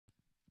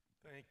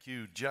Thank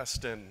you,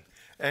 Justin.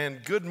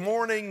 And good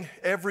morning,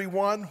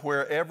 everyone,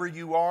 wherever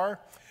you are.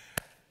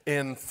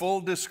 In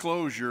full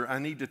disclosure, I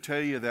need to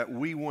tell you that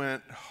we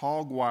went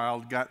hog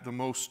wild, got the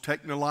most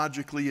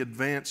technologically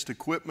advanced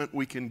equipment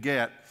we can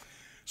get.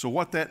 So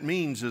what that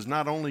means is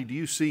not only do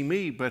you see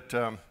me, but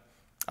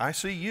I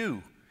see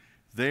you.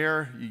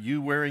 There,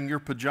 you wearing your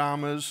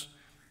pajamas,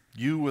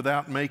 you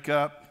without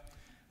makeup,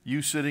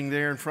 you sitting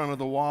there in front of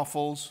the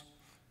waffles,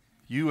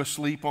 you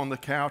asleep on the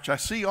couch. I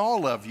see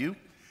all of you.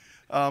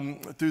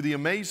 Through the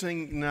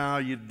amazing, no,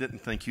 you didn't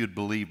think you'd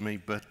believe me,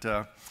 but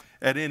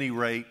at any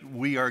rate,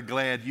 we are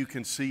glad you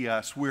can see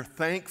us. We're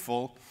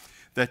thankful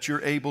that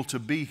you're able to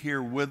be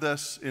here with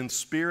us in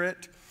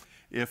spirit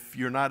if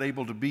you're not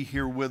able to be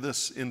here with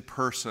us in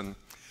person.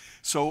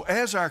 So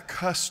as our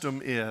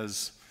custom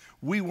is,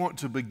 we want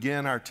to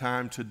begin our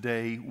time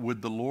today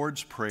with the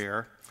Lord's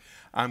Prayer.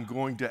 I'm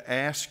going to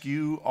ask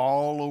you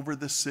all over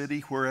the city,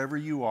 wherever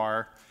you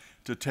are,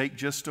 to take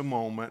just a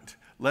moment.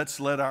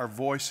 Let's let our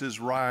voices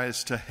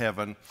rise to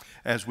heaven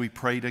as we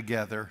pray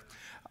together.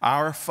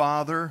 Our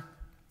Father,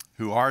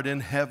 who art in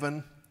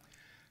heaven,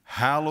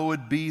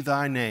 hallowed be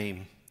thy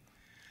name.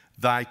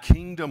 Thy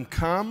kingdom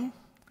come,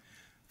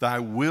 thy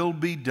will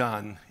be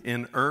done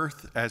in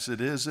earth as it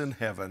is in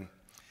heaven.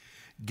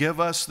 Give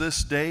us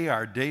this day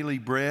our daily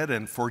bread,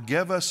 and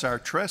forgive us our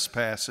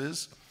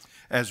trespasses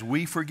as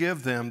we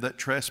forgive them that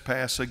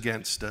trespass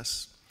against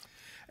us.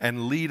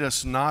 And lead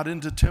us not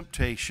into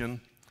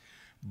temptation,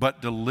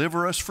 but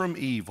deliver us from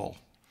evil.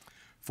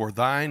 For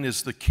thine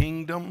is the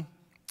kingdom,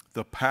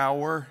 the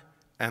power,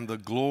 and the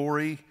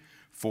glory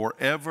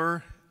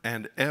forever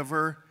and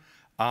ever.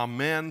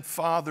 Amen.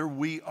 Father,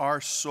 we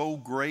are so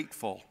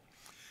grateful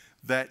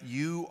that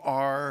you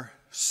are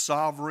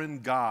sovereign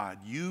God.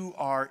 You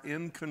are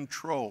in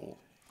control.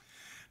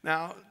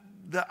 Now,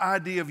 the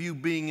idea of you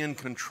being in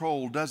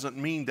control doesn't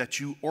mean that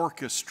you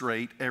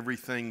orchestrate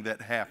everything that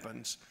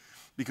happens,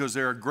 because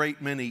there are a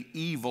great many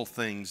evil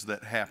things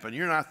that happen.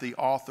 You're not the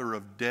author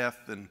of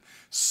death and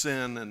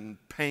sin and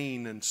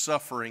pain and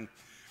suffering,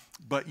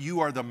 but you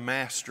are the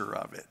master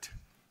of it.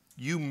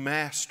 You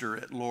master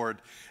it, Lord.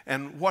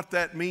 And what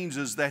that means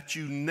is that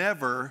you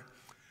never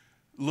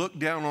look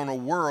down on a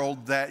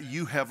world that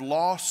you have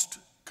lost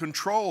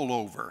control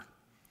over.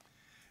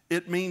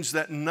 It means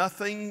that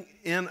nothing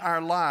in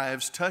our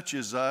lives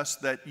touches us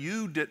that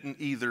you didn't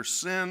either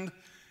send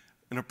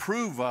and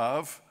approve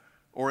of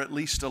or at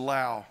least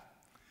allow.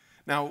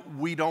 Now,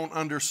 we don't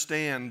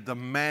understand the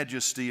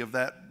majesty of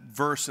that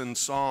verse in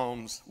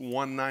Psalms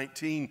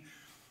 119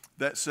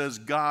 that says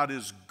God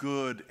is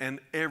good and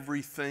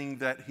everything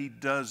that he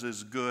does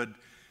is good,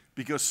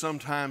 because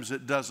sometimes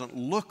it doesn't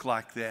look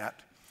like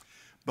that.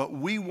 But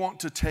we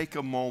want to take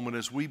a moment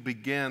as we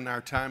begin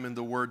our time in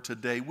the Word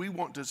today. We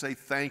want to say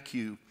thank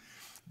you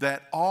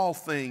that all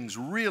things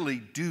really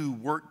do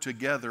work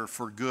together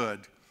for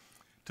good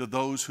to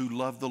those who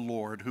love the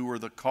Lord, who are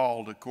the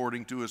called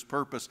according to his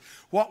purpose.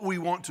 What we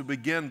want to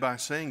begin by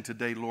saying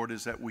today, Lord,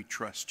 is that we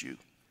trust you.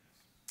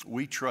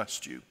 We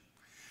trust you.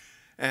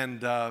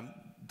 And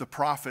the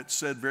prophet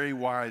said very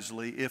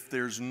wisely, if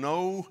there's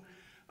no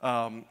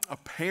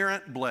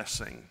apparent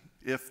blessing,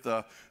 if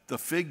the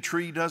fig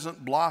tree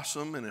doesn't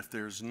blossom, and if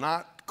there's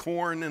not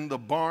corn in the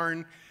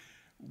barn,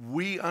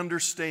 we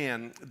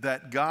understand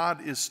that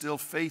God is still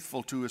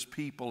faithful to his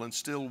people and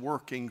still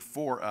working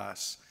for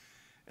us.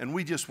 And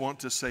we just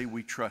want to say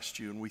we trust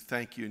you and we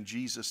thank you in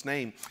Jesus'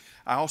 name.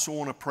 I also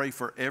want to pray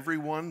for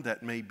everyone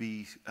that may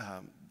be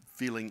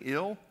feeling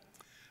ill.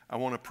 I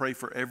want to pray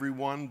for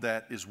everyone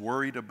that is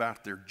worried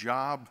about their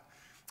job.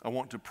 I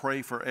want to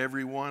pray for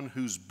everyone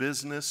whose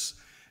business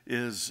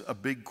is a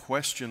big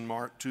question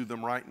mark to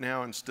them right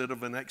now instead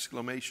of an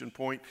exclamation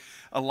point.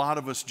 A lot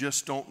of us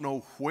just don't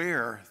know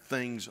where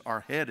things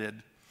are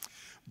headed.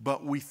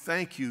 But we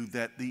thank you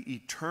that the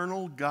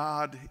eternal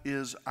God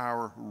is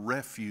our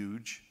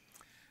refuge,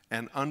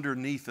 and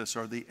underneath us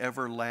are the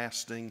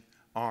everlasting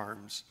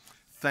arms.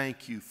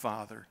 Thank you,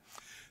 Father.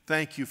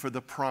 Thank you for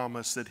the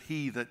promise that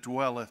he that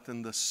dwelleth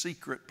in the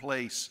secret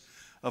place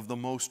of the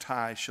Most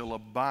High shall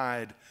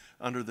abide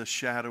under the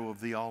shadow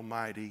of the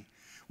Almighty.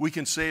 We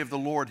can say of the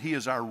Lord, he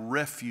is our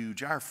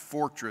refuge, our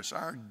fortress,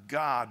 our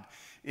God.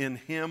 In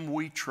him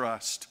we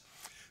trust.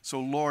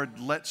 So, Lord,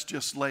 let's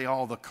just lay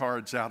all the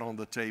cards out on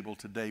the table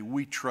today.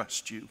 We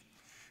trust you.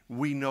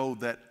 We know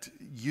that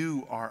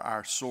you are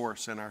our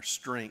source and our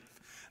strength.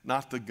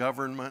 Not the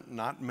government,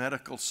 not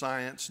medical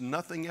science,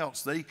 nothing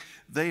else.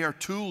 They are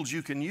tools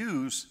you can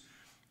use,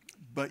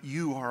 but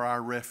you are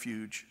our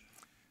refuge.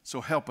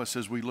 So help us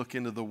as we look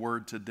into the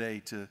Word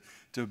today to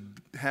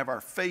have our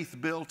faith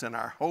built and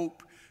our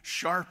hope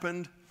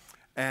sharpened.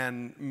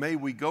 And may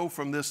we go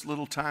from this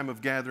little time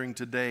of gathering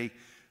today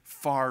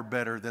far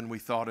better than we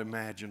thought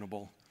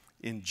imaginable.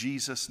 In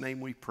Jesus'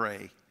 name we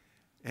pray.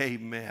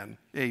 Amen.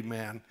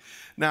 Amen.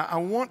 Now, I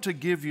want to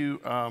give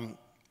you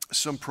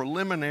some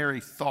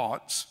preliminary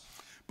thoughts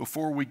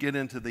before we get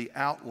into the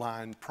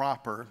outline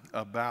proper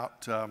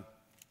about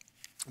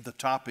the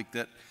topic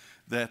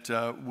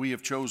that we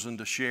have chosen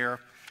to share.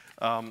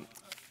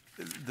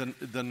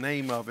 The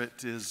name of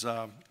it is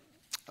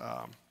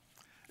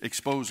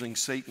exposing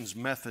Satan's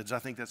methods. I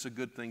think that's a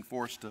good thing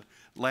for us to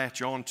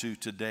latch onto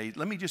today.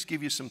 Let me just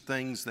give you some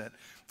things that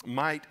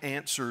might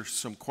answer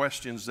some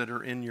questions that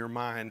are in your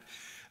mind.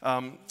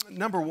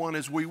 Number one,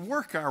 as we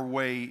work our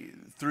way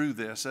through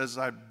this, as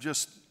I've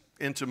just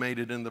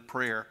intimated in the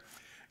prayer,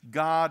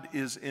 God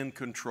is in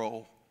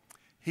control.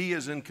 He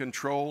is in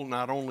control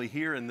not only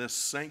here in this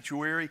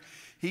sanctuary,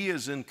 He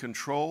is in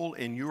control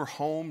in your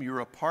home, your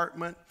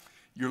apartment,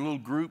 your little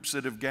groups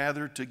that have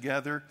gathered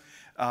together.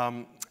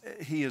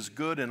 He is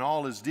good, and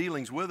all His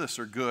dealings with us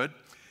are good.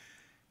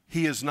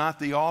 He is not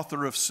the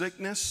author of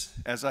sickness.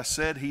 As I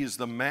said, He is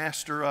the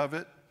master of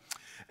it.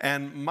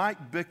 And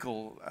Mike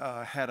Bickle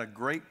had a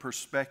great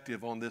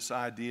perspective on this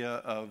idea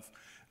of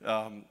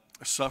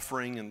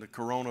suffering and the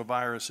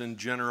coronavirus in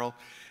general.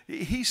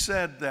 He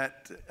said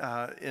that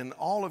in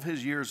all of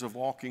his years of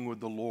walking with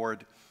the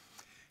Lord,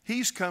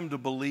 he's come to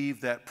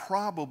believe that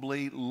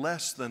probably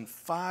less than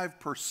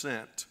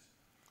 5%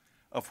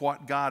 of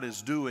what God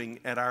is doing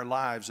at our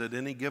lives at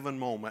any given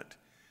moment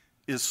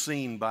is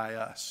seen by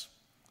us.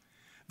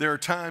 There are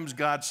times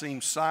God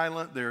seems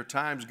silent. There are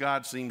times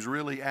God seems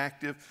really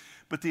active.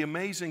 But the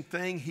amazing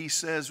thing, he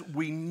says,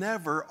 we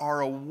never are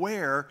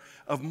aware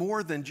of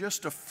more than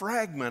just a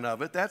fragment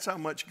of it. That's how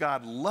much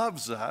God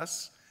loves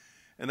us,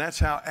 and that's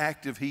how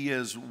active He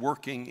is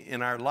working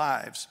in our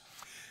lives.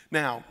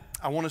 Now,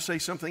 I want to say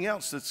something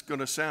else that's going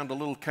to sound a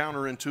little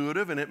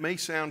counterintuitive, and it may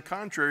sound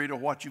contrary to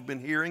what you've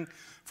been hearing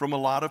from a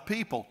lot of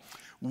people.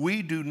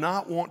 We do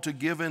not want to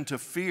give in to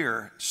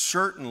fear.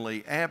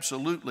 Certainly,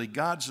 absolutely,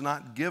 God's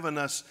not given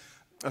us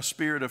a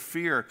spirit of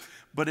fear,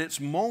 but it's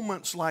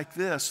moments like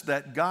this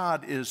that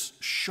God is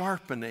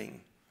sharpening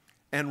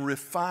and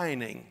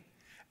refining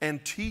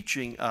and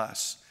teaching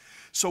us.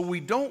 So we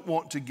don't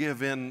want to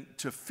give in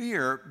to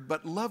fear,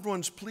 but loved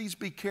ones, please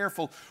be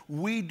careful.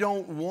 We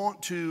don't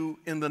want to,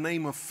 in the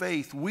name of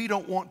faith, we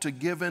don't want to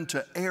give in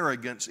to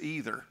arrogance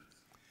either.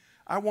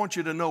 I want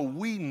you to know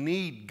we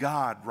need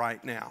God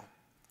right now.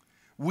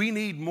 We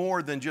need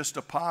more than just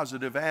a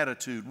positive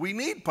attitude. We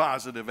need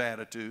positive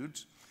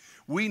attitudes.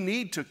 We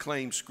need to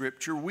claim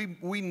Scripture.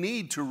 We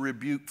need to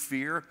rebuke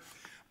fear.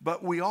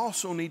 But we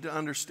also need to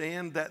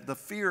understand that the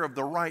fear of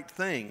the right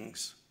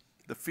things,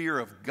 the fear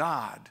of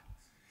God,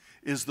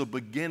 is the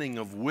beginning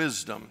of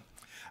wisdom.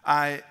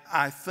 I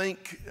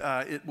think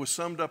it was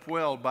summed up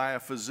well by a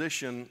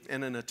physician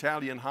in an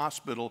Italian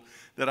hospital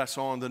that I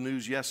saw on the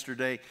news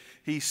yesterday.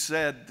 He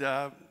said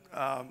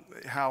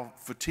how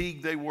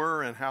fatigued they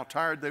were and how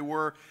tired they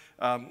were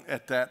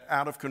at that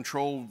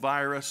out-of-control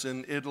virus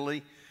in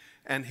Italy.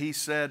 And he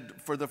said,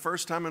 for the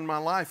first time in my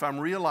life, I'm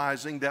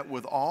realizing that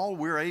with all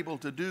we're able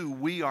to do,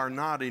 we are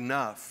not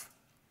enough.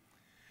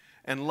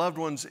 And loved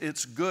ones,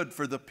 it's good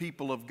for the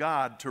people of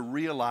God to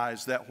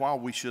realize that while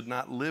we should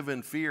not live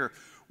in fear,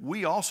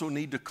 we also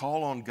need to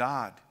call on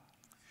God.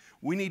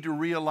 We need to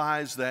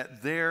realize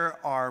that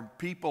there are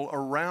people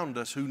around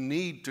us who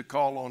need to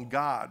call on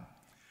God.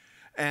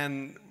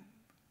 And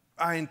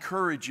I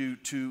encourage you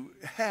to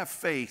have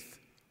faith,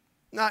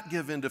 not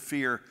give in to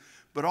fear,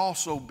 but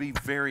also be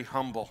very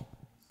humble.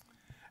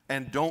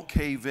 And don't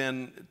cave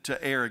in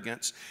to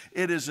arrogance.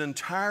 It is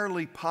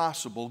entirely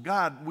possible.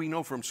 God, we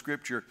know from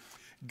Scripture,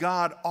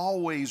 God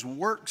always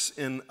works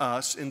in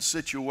us in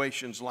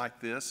situations like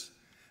this.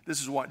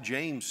 This is what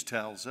James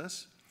tells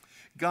us.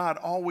 God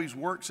always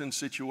works in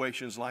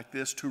situations like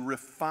this to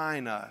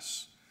refine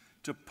us,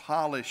 to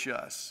polish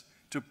us,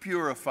 to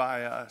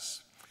purify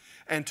us,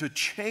 and to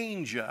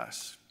change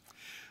us.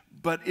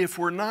 But if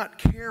we're not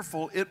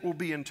careful, it will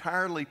be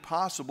entirely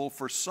possible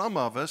for some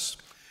of us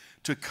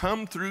to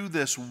come through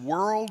this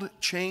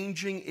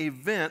world-changing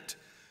event,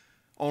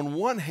 on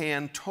one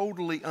hand,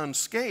 totally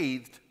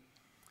unscathed,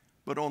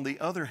 but on the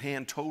other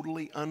hand,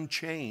 totally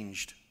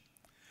unchanged.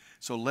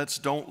 So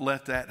don't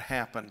let that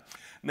happen.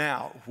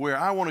 Now, where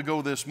I want to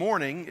go this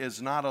morning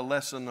is not a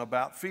lesson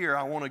about fear.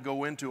 I want to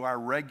go into our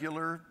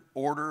regular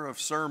order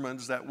of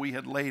sermons that we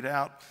had laid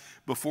out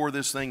before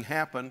this thing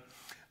happened.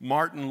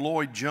 Martin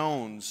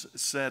Lloyd-Jones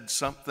said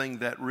something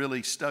that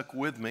really stuck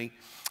with me.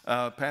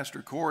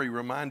 Pastor Corey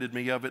reminded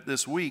me of it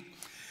this week.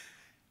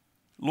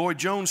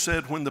 Lloyd-Jones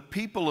said, when the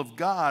people of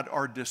God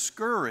are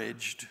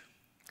discouraged,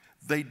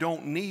 they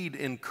don't need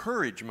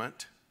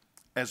encouragement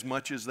as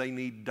much as they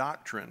need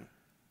doctrine.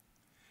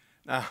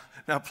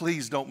 Now,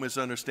 please don't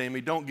misunderstand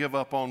me. Don't give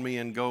up on me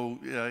and go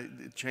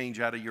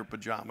change out of your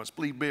pajamas.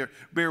 Please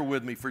bear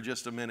with me for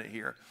just a minute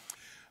here.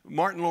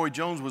 Martin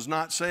Lloyd-Jones was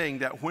not saying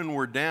that when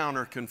we're down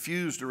or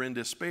confused or in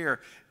despair,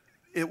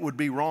 it would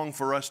be wrong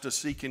for us to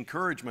seek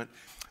encouragement.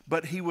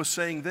 But he was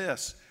saying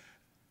this: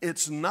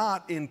 it's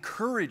not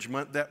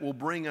encouragement that will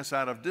bring us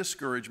out of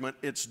discouragement.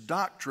 It's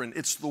doctrine.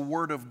 It's the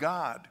Word of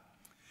God.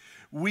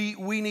 We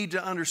need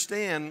to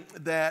understand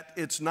that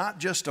it's not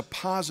just a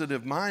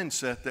positive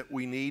mindset that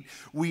we need.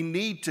 We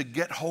need to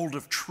get hold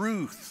of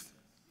truth.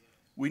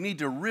 We need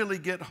to really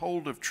get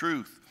hold of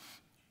truth.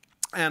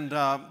 And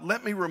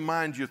let me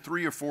remind you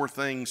 3 or 4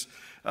 things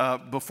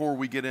before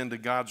we get into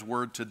God's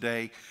Word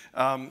today.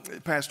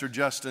 Pastor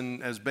Justin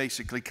has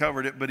basically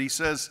covered it, but he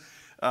says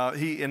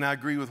And I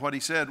agree with what he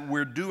said.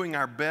 We're doing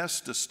our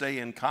best to stay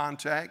in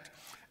contact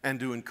and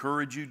to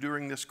encourage you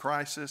during this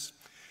crisis.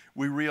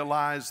 We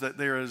realize that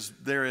there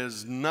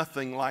is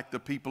nothing like the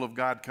people of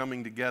God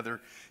coming together.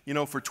 You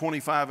know, for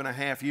 25 and a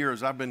half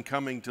years, I've been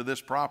coming to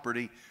this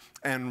property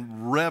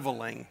and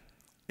reveling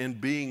in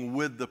being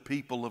with the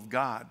people of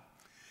God.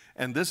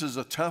 And this is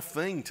a tough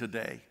thing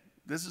today.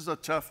 This is a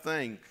tough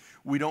thing.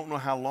 We don't know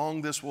how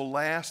long this will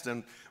last,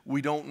 and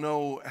we don't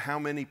know how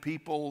many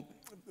people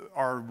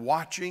are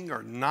watching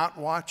or not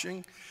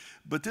watching.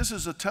 But this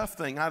is a tough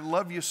thing. I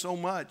love you so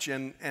much,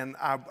 and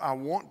I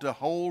want to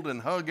hold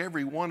and hug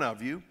every one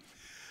of you.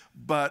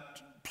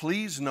 But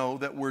please know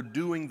that we're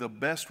doing the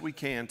best we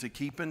can to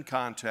keep in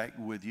contact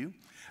with you.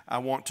 I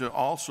want to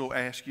also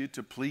ask you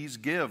to please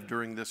give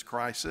during this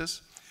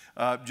crisis,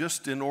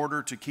 just in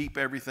order to keep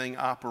everything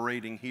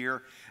operating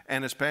here.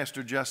 And as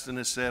Pastor Justin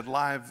has said,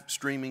 live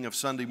streaming of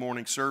Sunday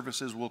morning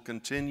services will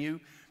continue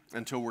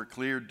until we're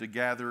cleared to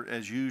gather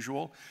as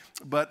usual.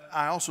 But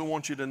I also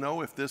want you to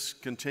know, if this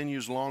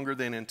continues longer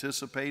than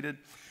anticipated,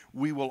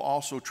 we will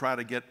also try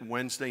to get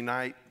Wednesday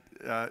night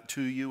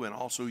to you, and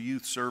also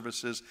youth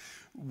services.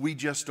 We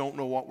just don't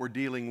know what we're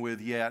dealing with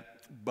yet,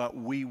 but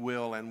we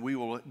will, and we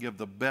will give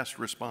the best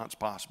response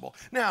possible.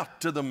 Now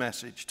to the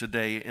message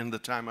today in the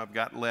time I've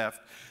got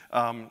left.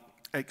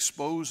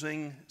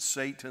 Exposing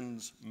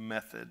Satan's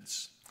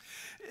Methods.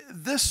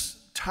 This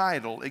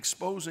title,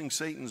 Exposing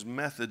Satan's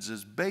Methods,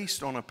 is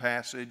based on a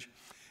passage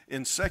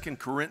in 2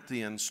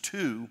 Corinthians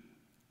 2.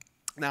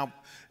 Now,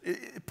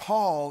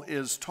 Paul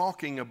is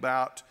talking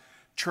about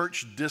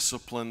church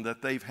discipline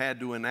that they've had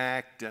to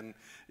enact, and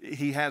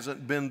he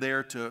hasn't been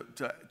there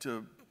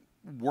to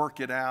work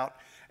it out,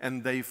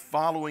 and they're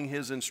following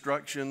his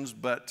instructions,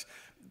 but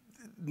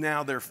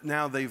now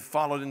they've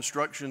followed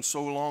instructions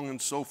so long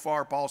and so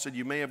far. Paul said,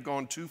 you may have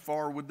gone too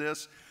far with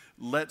this.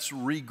 Let's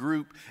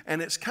regroup.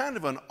 And it's kind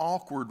of an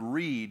awkward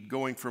read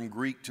going from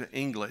Greek to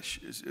English.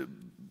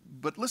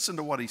 But listen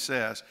to what he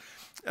says.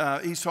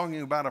 He's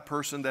talking about a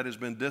person that has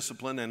been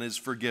disciplined and is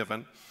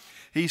forgiven.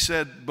 He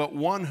said, but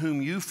one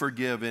whom you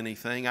forgive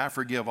anything, I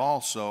forgive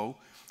also.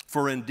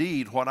 For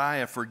indeed, what I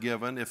have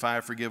forgiven, if I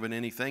have forgiven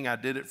anything, I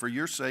did it for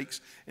your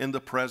sakes in the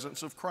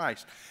presence of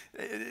Christ.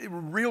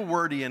 Real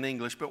wordy in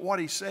English, but what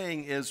he's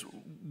saying is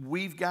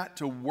we've got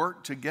to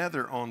work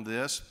together on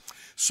this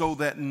so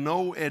that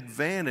no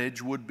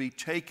advantage would be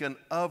taken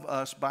of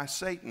us by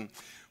Satan.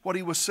 What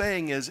he was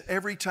saying is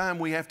every time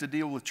we have to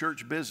deal with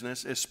church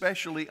business,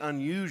 especially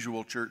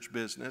unusual church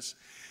business,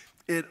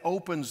 it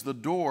opens the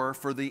door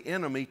for the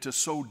enemy to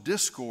sow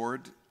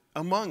discord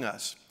among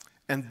us.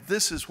 And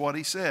this is what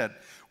he said.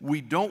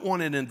 We don't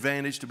want an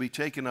advantage to be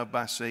taken up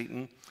by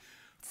Satan,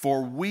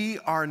 for we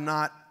are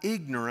not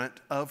ignorant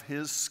of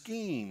his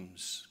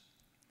schemes.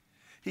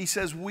 He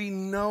says we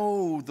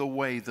know the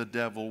way the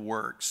devil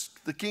works.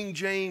 The King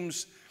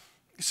James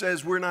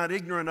says we're not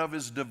ignorant of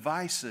his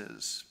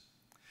devices.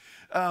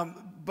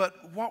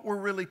 But what we're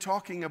really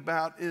talking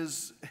about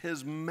is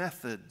his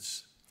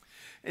methods.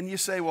 And you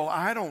say, well,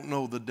 I don't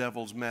know the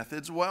devil's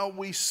methods. Well,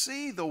 we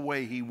see the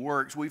way he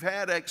works. We've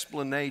had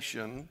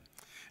explanation.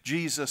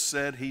 Jesus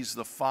said he's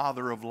the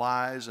father of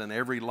lies, and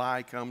every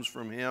lie comes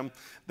from him.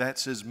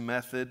 That's his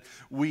method.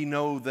 We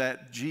know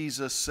that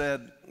Jesus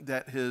said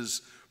that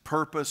his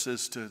purpose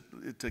is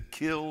to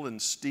kill and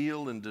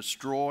steal and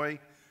destroy.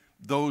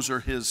 Those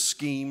are his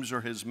schemes or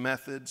his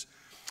methods.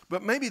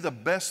 But maybe the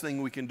best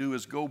thing we can do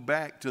is go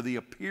back to the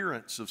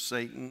appearance of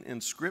Satan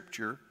in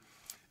Scripture,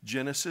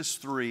 Genesis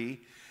 3,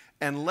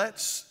 and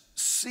let's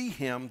see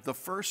him the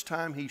first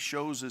time he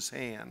shows his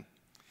hand.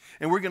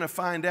 And we're going to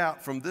find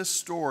out from this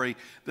story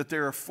that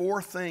there are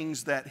 4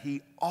 things that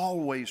he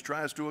always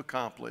tries to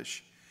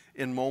accomplish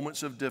in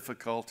moments of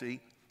difficulty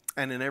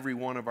and in every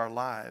one of our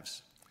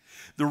lives.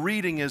 The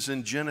reading is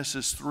in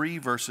Genesis 3,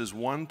 verses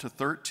 1 to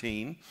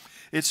 13.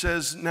 It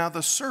says, now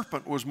the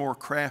serpent was more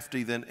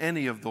crafty than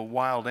any of the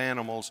wild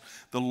animals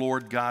the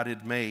Lord God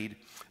had made.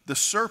 The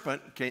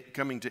serpent,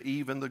 coming to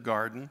Eve in the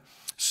garden,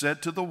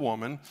 said to the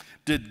woman,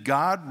 did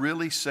God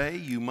really say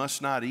you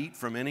must not eat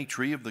from any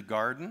tree of the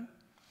garden?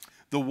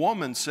 The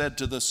woman said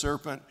to the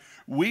serpent,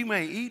 we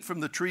may eat from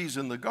the trees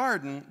in the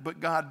garden,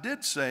 but God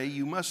did say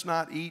you must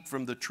not eat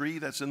from the tree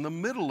that's in the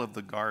middle of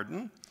the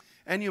garden,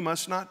 and you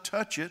must not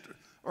touch it,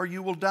 or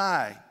you will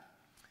die.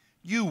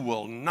 You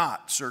will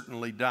not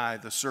certainly die,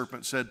 the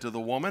serpent said to the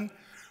woman,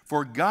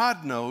 for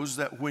God knows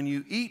that when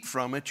you eat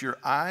from it, your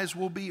eyes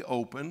will be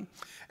open,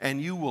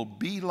 and you will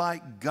be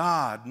like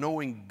God,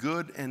 knowing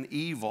good and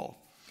evil.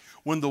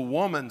 When the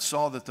woman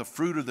saw that the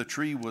fruit of the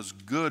tree was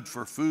good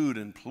for food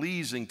and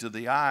pleasing to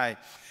the eye,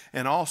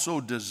 and also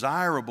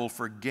desirable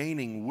for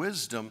gaining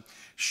wisdom,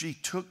 she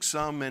took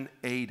some and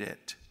ate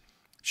it.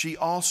 She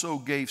also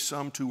gave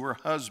some to her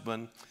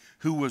husband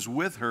who was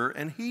with her,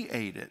 and he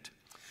ate it.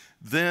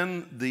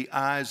 Then the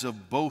eyes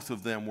of both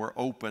of them were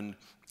opened,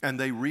 and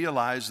they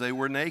realized they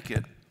were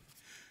naked.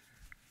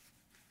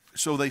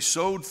 So they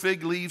sewed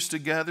fig leaves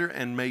together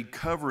and made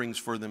coverings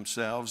for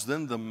themselves.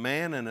 Then the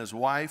man and his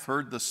wife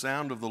heard the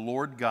sound of the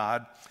Lord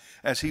God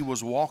as he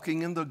was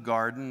walking in the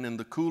garden in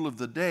the cool of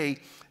the day,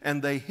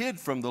 and they hid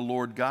from the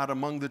Lord God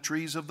among the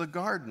trees of the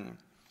garden.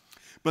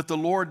 But the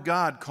Lord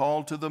God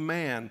called to the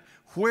man,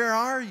 "Where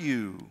are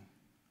you?"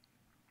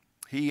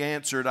 He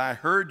answered, "I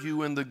heard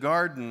you in the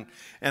garden,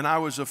 and I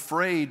was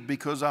afraid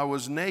because I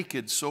was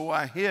naked, so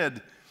I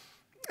hid."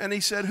 And he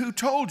said, "Who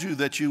told you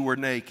that you were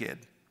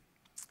naked?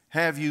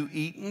 Have you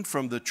eaten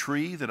from the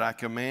tree that I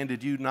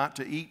commanded you not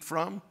to eat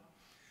from?"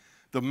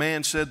 The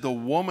man said, "The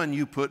woman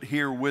you put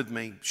here with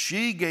me,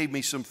 she gave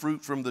me some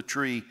fruit from the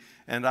tree,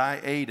 and I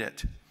ate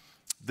it."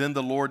 Then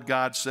the Lord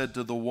God said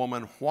to the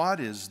woman, "What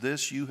is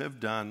this you have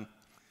done?"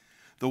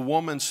 The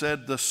woman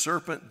said, "The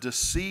serpent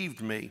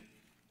deceived me,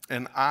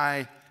 and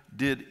I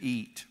did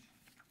eat."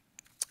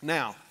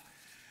 Now,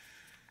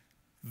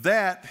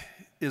 that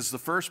is the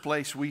first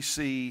place we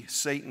see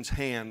Satan's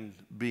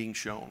hand being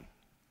shown.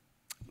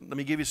 Let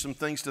me give you some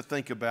things to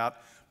think about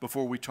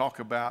before we talk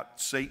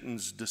about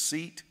Satan's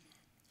deceit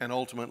and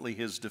ultimately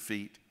his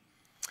defeat.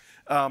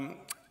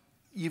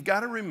 You've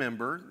got to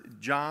remember,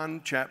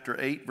 John chapter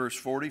 8, verse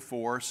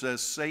 44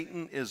 says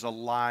Satan is a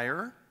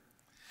liar,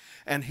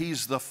 and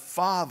he's the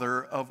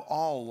father of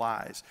all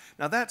lies.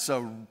 Now that's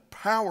a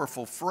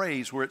powerful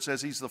phrase where it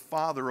says he's the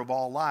father of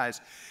all lies.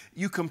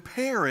 You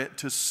compare it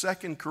to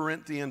 2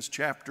 Corinthians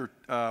chapter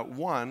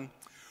 1,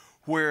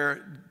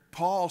 where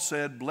Paul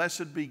said,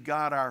 "Blessed be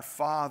God our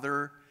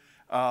Father,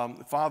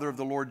 Father of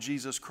the Lord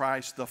Jesus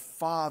Christ, the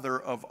Father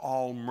of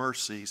all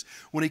mercies."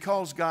 When he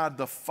calls God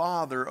the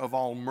Father of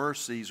all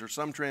mercies, or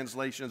some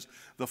translations,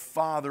 the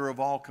Father of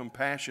all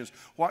compassions,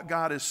 what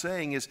God is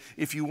saying is,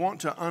 if you want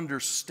to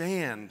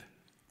understand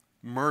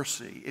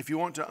mercy, if you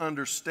want to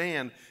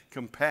understand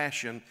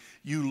compassion,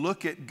 you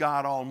look at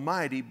God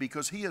Almighty,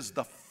 because he is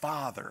the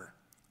Father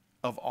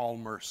of all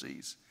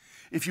mercies.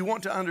 If you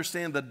want to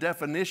understand the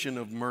definition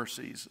of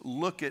mercies,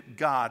 look at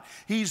God.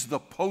 He's the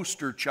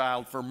poster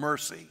child for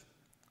mercy.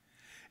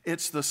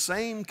 It's the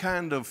same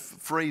kind of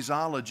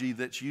phraseology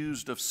that's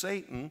used of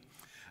Satan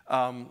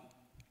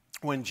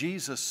when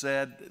Jesus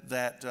said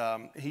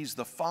that he's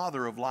the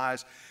father of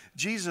lies.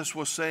 Jesus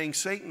was saying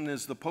Satan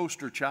is the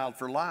poster child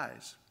for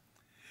lies.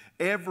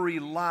 Every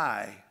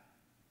lie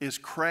is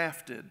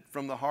crafted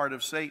from the heart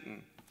of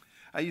Satan.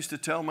 I used to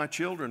tell my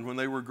children when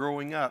they were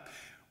growing up,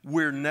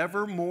 we're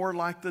never more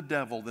like the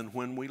devil than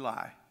when we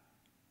lie.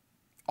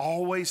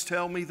 Always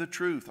tell me the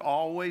truth.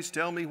 Always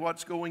tell me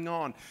what's going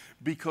on,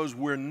 because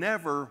we're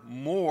never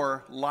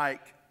more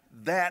like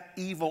that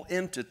evil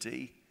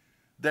entity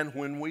than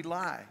when we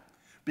lie,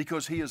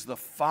 because he is the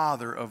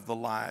father of the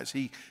lies.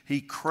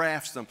 He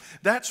crafts them.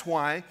 That's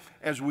why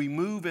as we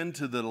move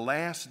into the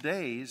last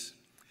days,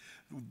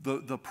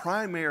 the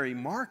primary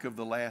mark of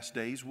the last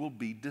days will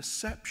be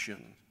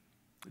deception.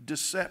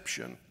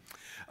 Deception.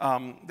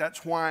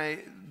 That's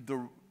why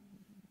the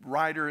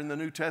writer in the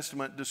New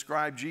Testament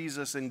described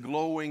Jesus in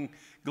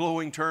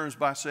glowing terms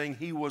by saying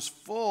he was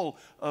full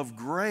of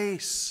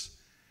grace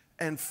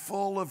and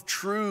full of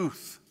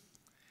truth.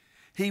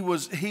 He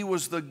was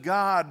the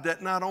God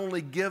that not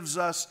only gives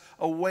us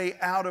a way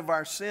out of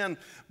our sin,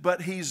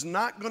 but he's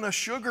not going to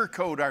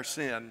sugarcoat our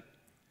sin.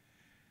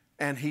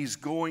 And he's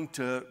going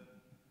to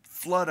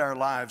flood our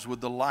lives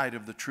with the light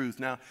of the truth.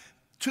 Now,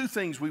 two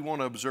things we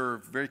want to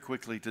observe very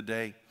quickly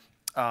today.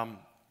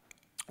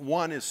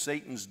 One is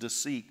Satan's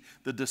deceit,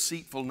 the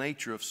deceitful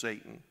nature of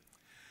Satan.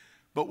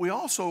 But we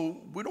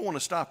don't want to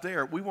stop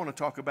there. We want to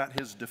talk about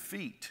his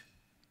defeat.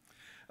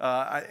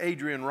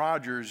 Adrian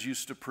Rogers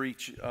used to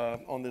preach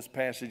on this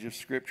passage of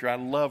Scripture. I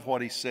love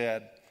what he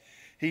said.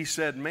 He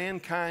said,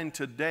 mankind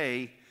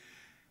today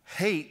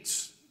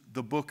hates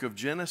the book of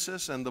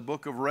Genesis and the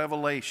book of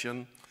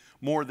Revelation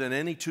more than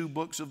any two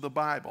books of the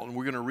Bible. And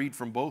we're going to read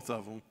from both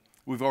of them.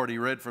 We've already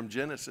read from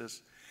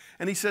Genesis.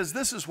 And he says,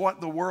 this is what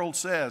the world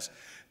says.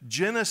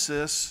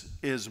 Genesis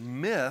is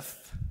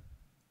myth,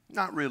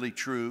 not really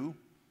true.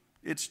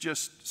 It's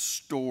just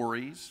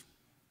stories.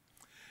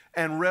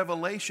 And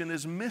Revelation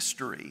is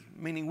mystery,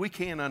 meaning we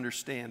can't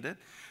understand it.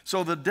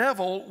 So the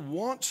devil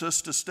wants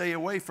us to stay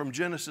away from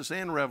Genesis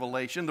and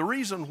Revelation. The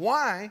reason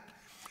why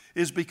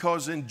is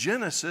because in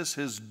Genesis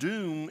his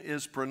doom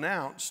is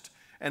pronounced,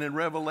 and in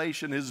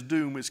Revelation his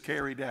doom is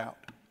carried out.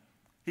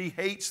 He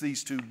hates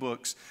these two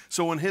books.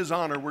 So in his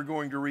honor, we're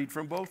going to read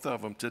from both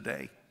of them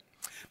today.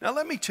 Now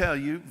let me tell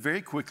you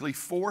very quickly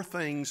 4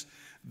 things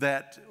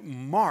that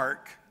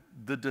mark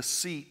the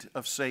deceit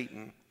of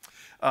Satan.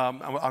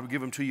 I'll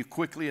give them to you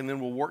quickly, and then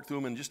we'll work through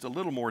them in just a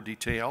little more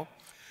detail.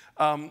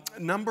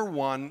 Number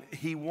 1,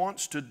 he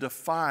wants to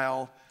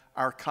defile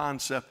our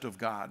concept of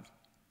God.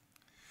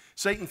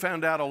 Satan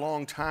found out a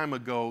long time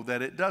ago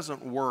that it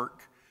doesn't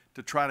work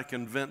to try to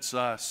convince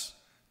us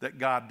that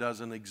God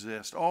doesn't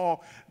exist. Oh,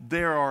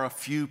 there are a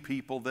few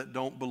people that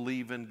don't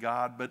believe in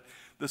God, but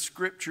the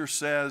Scripture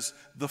says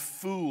the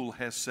fool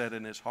has said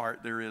in his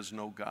heart there is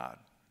no God.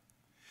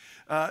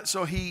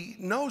 So he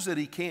knows that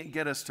he can't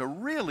get us to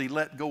really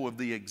let go of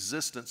the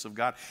existence of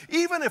God.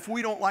 Even if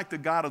we don't like the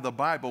God of the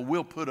Bible,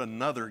 we'll put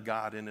another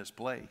God in his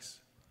place.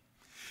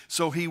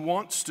 So he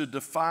wants to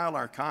defile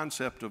our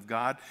concept of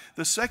God.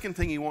 The second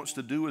thing he wants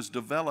to do is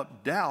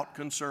develop doubt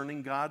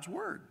concerning God's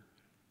word.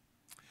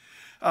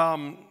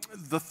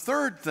 The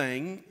third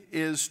thing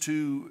is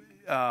to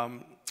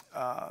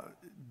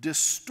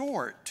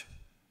distort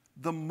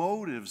the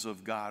motives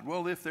of God.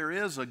 Well, if there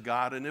is a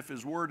God and if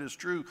his word is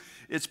true,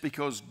 it's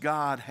because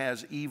God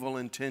has evil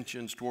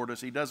intentions toward us.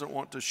 He doesn't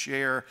want to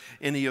share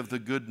any of the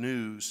good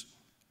news.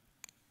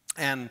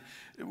 And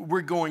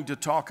we're going to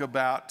talk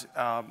about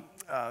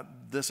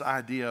this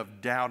idea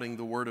of doubting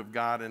the word of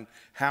God and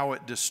how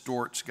it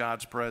distorts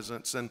God's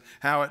presence and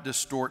how it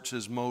distorts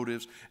his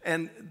motives.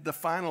 And the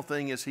final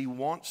thing is he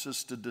wants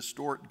us to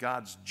distort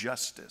God's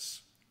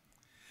justice.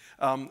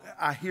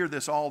 I hear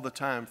this all the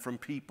time from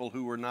people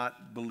who are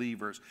not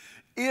believers.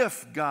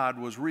 If God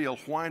was real,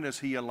 why does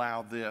he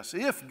allow this?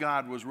 If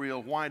God was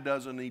real, why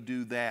doesn't he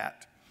do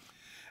that?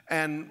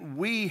 And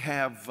we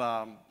have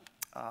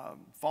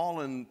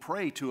fallen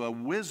prey to a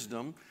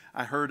wisdom.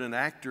 I heard an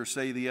actor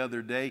say the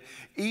other day,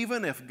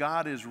 even if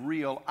God is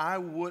real, I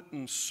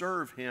wouldn't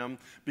serve him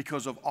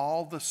because of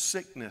all the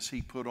sickness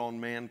he put on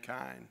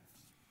mankind.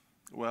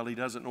 Well, he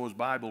doesn't know his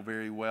Bible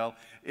very well.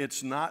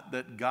 It's not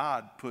that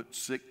God put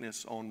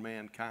sickness on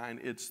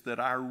mankind. It's that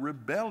our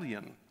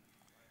rebellion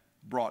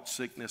brought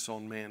sickness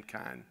on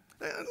mankind.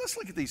 Let's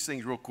look at these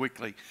things real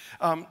quickly.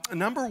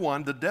 Number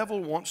one, the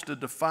devil wants to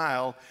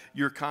defile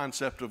your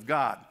concept of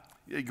God.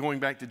 Going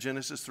back to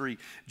Genesis 3.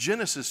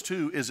 Genesis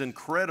 2 is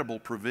incredible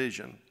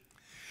provision.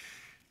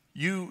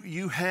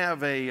 You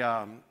have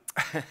a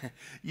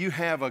you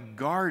have a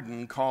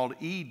garden called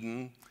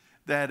Eden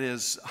that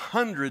is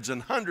hundreds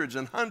and hundreds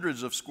and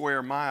hundreds of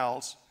square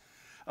miles,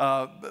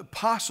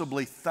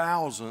 possibly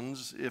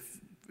thousands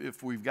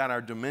if we've got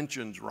our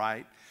dimensions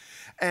right.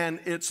 And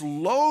it's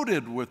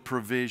loaded with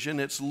provision.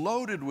 It's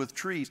loaded with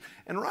trees.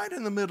 And right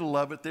in the middle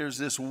of it, there's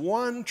this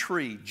one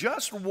tree,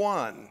 just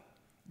one.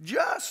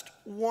 Just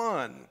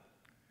one.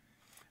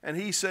 And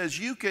he says,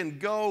 you can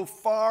go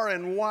far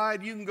and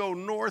wide. You can go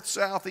north,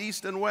 south,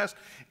 east, and west.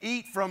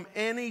 Eat from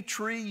any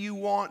tree you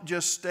want.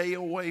 Just stay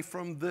away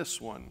from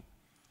this one.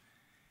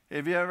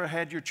 Have you ever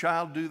had your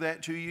child do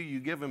that to you?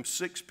 You give him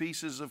 6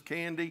 pieces of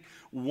candy.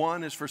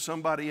 One is for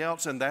somebody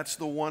else, and that's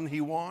the one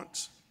he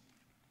wants.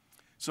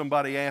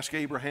 Somebody asked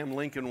Abraham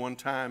Lincoln one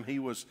time, he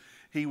was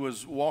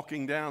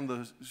walking down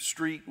the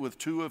street with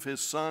 2 of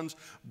his sons.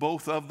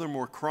 Both of them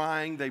were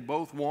crying. They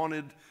both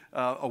wanted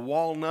a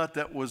walnut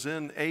that was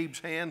in Abe's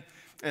hand.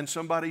 And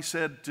somebody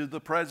said to the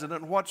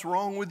president, what's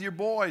wrong with your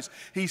boys?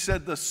 He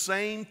said, the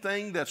same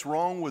thing that's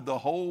wrong with the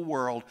whole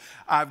world.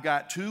 I've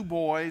got 2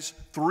 boys,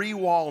 3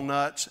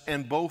 walnuts,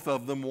 and both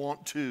of them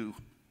want 2.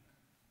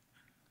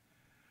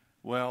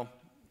 Well,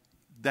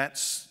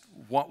 that's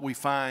what we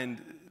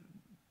find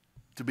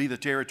to be the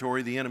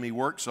territory the enemy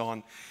works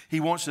on. He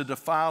wants to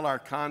defile our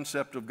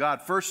concept of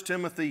God. 1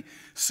 Timothy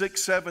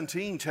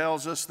 6:17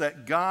 tells us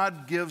that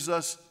God gives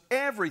us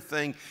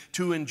everything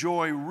to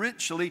enjoy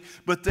richly,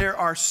 but there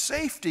are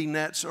safety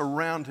nets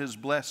around his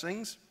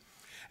blessings.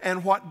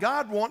 And what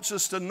God wants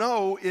us to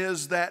know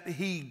is that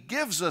he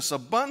gives us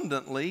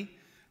abundantly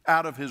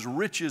out of his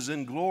riches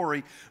and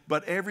glory,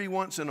 but every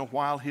once in a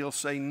while he'll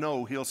say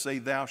no. He'll say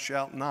thou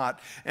shalt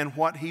not. And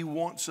what he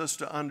wants us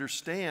to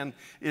understand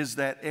is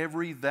that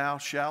every thou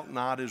shalt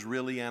not is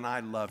really an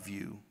I love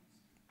you.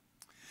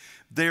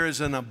 There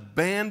is an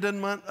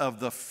abandonment of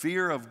the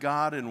fear of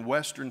God in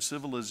Western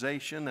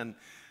civilization, and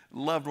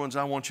loved ones,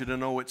 I want you to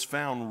know it's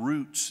found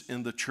roots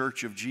in the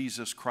Church of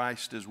Jesus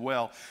Christ as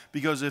well.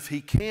 Because if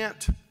he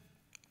can't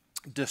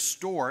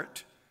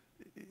distort,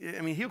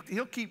 I mean,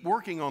 he'll keep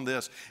working on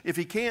this. If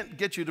he can't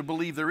get you to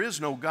believe there is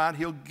no God,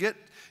 he'll get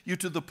you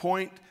to the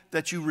point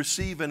that you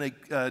receive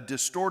a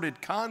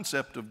distorted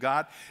concept of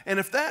God. And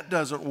if that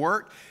doesn't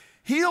work,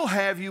 he'll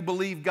have you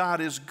believe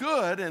God is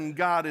good and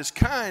God is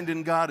kind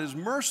and God is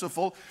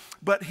merciful,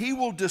 but he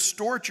will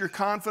distort your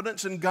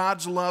confidence in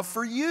God's love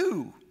for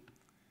you.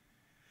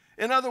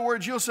 In other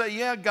words, you'll say,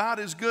 yeah, God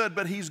is good,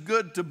 but he's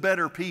good to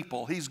better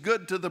people. He's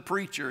good to the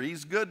preacher.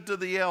 He's good to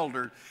the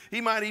elder. He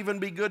might even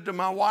be good to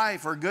my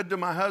wife or good to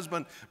my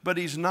husband, but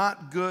he's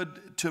not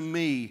good to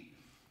me.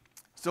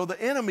 So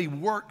the enemy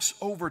works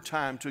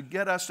overtime to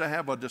get us to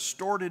have a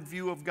distorted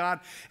view of God.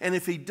 And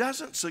if he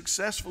doesn't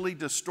successfully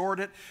distort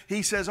it,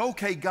 he says,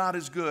 okay, God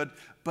is good,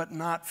 but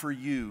not for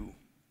you.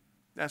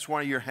 That's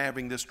why you're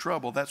having this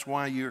trouble. That's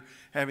why you're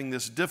having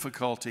this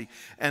difficulty.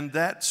 And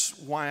that's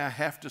why I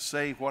have to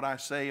say what I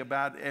say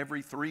about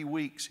every 3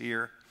 weeks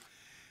here.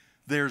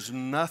 There's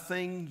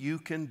nothing you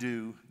can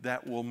do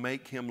that will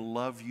make him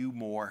love you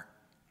more.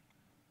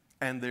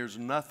 And there's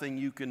nothing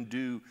you can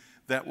do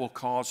that will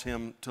cause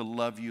him to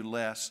love you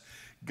less.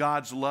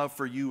 God's love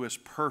for you is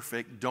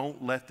perfect.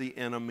 Don't let the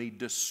enemy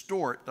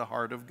distort the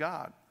heart of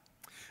God.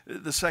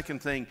 The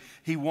second thing,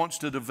 he wants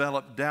to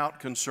develop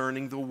doubt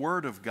concerning the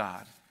Word of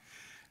God.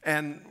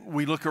 And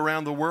we look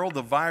around the world,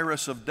 the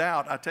virus of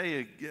doubt. I tell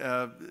you,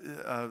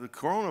 the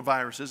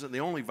coronavirus isn't the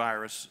only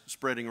virus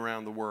spreading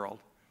around the world.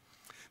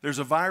 There's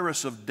a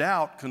virus of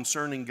doubt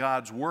concerning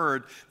God's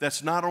Word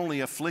that's not only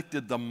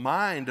afflicted the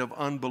mind of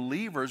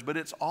unbelievers, but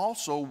it's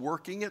also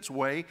working its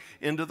way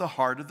into the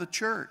heart of the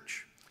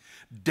church.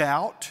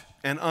 Doubt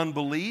and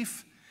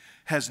unbelief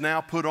has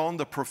now put on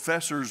the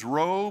professor's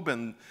robe,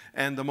 and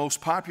the most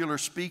popular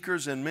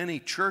speakers in many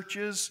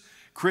churches,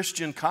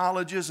 Christian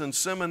colleges and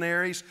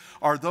seminaries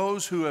are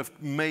those who have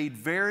made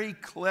very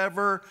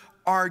clever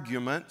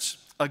arguments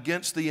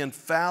against the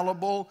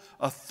infallible,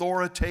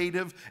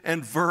 authoritative,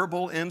 and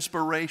verbal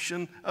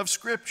inspiration of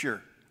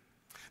Scripture.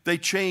 They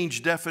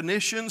change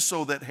definitions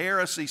so that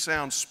heresy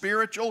sounds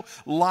spiritual,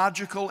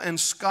 logical, and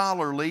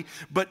scholarly,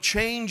 but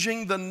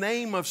changing the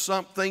name of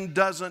something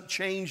doesn't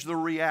change the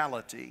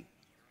reality.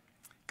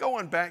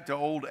 Going back to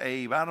old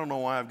Abe, I don't know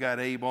why I've got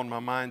Abe on my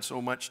mind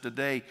so much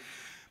today,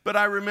 but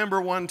I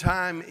remember one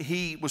time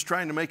he was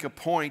trying to make a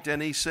point,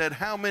 and he said,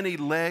 "How many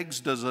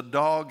legs does a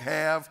dog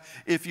have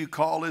if you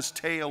call his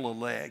tail a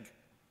leg?"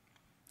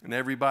 And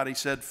everybody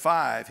said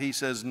 5. He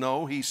says,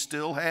 "No, he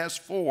still has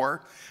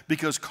 4,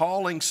 because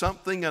calling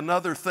something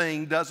another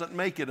thing doesn't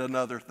make it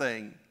another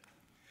thing."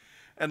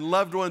 And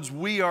loved ones,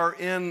 we are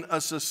in a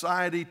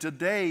society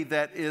today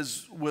that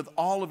is, with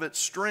all of its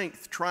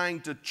strength, trying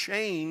to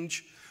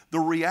change the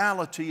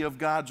reality of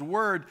God's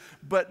Word,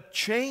 but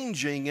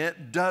changing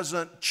it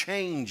doesn't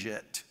change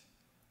it.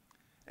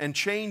 And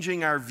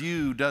changing our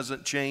view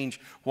doesn't change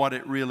what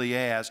it really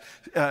is.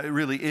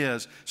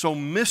 So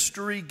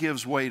mystery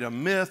gives way to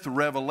myth,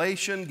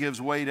 revelation gives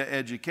way to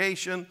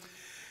education,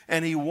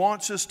 and He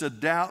wants us to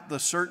doubt the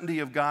certainty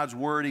of God's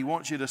Word. He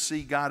wants you to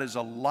see God as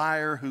a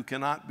liar who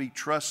cannot be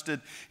trusted.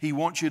 He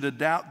wants you to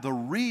doubt the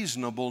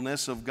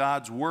reasonableness of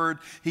God's Word.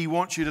 He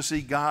wants you to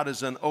see God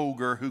as an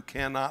ogre who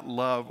cannot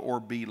love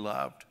or be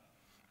loved.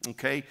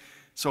 Okay?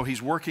 So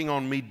He's working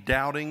on me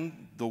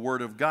doubting the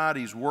Word of God.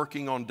 He's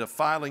working on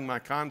defiling my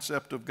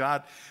concept of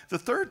God. The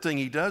third thing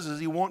He does is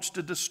He wants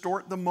to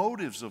distort the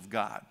motives of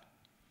God.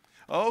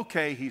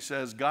 Okay, He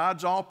says,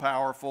 God's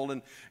all-powerful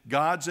and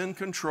God's in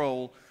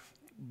control,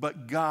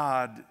 but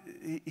God,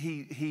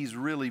 He's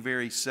really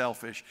very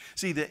selfish.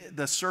 See,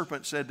 the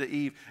serpent said to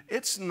Eve,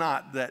 it's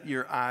not that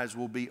your eyes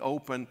will be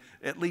open,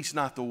 at least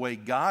not the way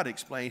God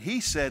explained.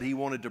 He said He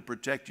wanted to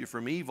protect you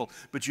from evil.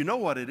 But you know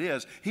what it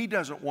is? He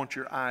doesn't want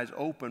your eyes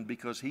open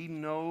because He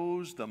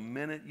knows the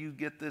minute you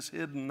get this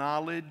hidden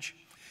knowledge,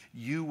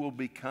 you will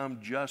become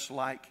just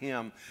like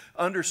Him.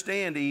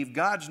 Understand, Eve,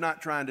 God's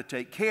not trying to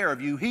take care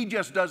of you. He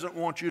just doesn't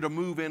want you to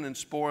move in and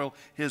spoil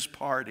His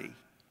party.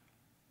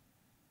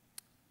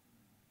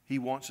 He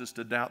wants us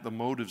to doubt the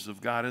motives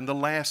of God. And the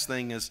last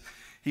thing is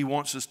He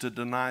wants us to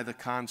deny the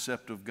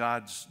concept of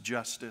God's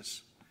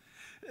justice.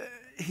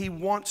 He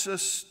wants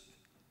us,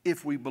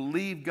 if we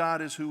believe God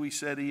is who He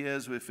said He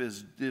is,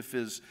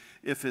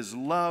 if His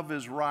love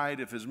is right,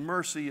 if His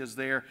mercy is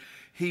there,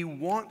 He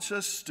wants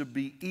us to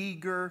be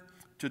eager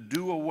to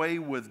do away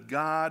with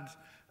God's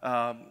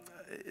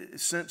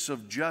sense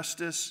of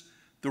justice,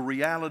 the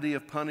reality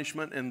of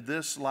punishment in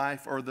this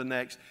life or the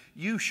next.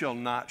 You shall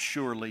not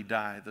surely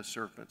die, the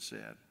serpent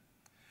said.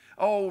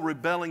 Oh,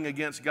 rebelling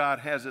against God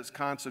has its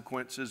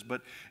consequences,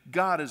 but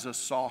God is a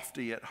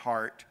softy at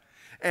heart.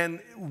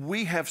 And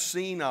we have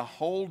seen a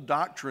whole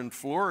doctrine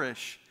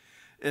flourish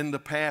in the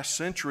past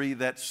century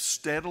that's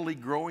steadily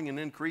growing and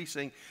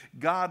increasing.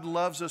 God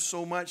loves us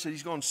so much that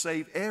He's going to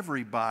save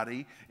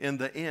everybody in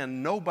the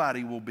end.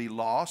 Nobody will be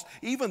lost.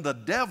 Even the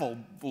devil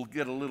will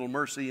get a little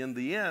mercy in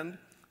the end.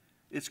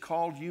 It's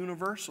called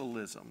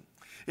universalism.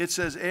 It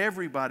says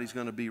everybody's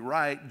going to be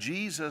right.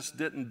 Jesus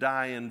didn't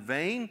die in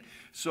vain,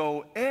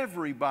 so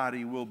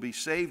everybody will be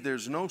saved.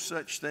 There's no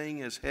such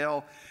thing as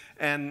hell.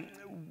 And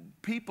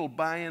people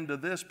buy into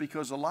this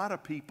because a lot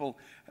of people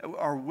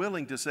are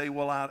willing to say,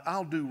 well,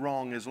 I'll do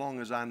wrong as long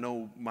as I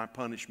know my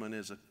punishment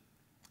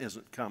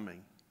isn't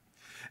coming.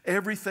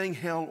 Everything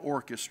hell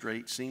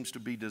orchestrates seems to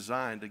be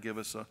designed to give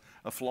us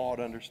a flawed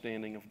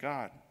understanding of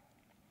God.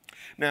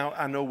 Now,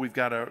 I know we've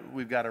got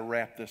to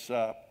wrap this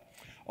up.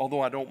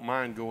 Although I don't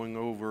mind going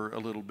over a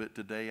little bit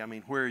today. I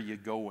mean, where are you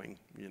going,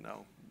 you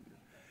know?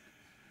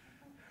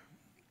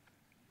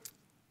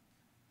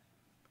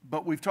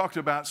 But we've talked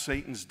about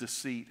Satan's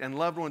deceit. And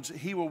loved ones,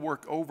 he will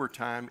work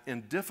overtime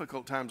in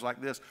difficult times like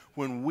this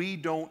when we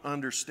don't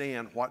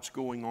understand what's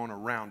going on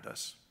around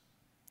us.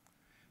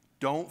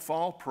 Don't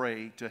fall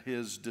prey to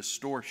his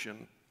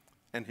distortion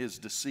and his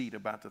deceit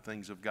about the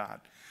things of God.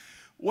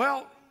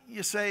 Well,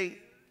 you say,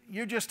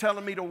 you're just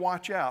telling me to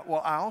watch out.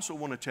 Well, I also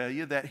want to tell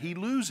you that he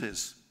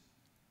loses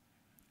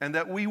and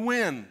that we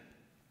win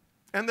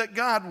and that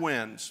God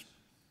wins.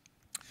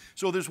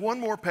 So there's one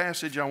more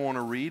passage I want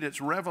to read.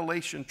 It's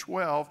Revelation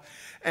 12.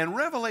 And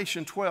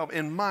Revelation 12,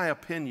 in my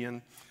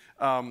opinion,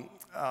 and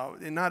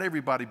not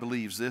everybody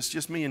believes this,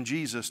 just me and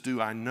Jesus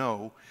do, I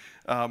know.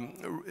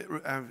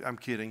 I'm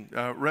kidding.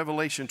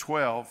 Revelation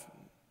 12.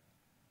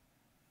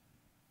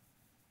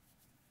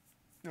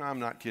 No, I'm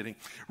not kidding.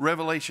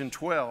 Revelation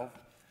 12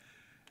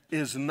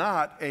 is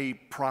not a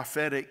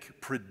prophetic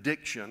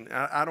prediction.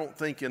 I don't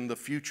think in the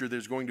future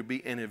there's going to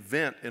be an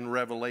event in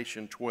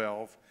Revelation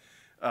 12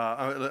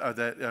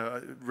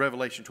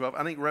 Revelation 12.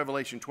 I think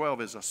Revelation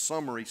 12 is a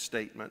summary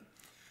statement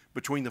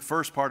between the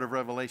first part of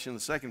Revelation and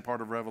the second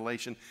part of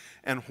Revelation.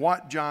 And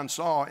what John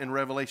saw in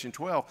Revelation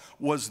 12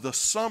 was the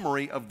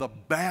summary of the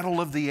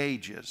battle of the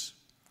ages.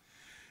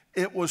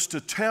 It was to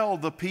tell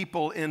the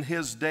people in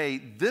his day,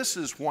 this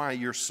is why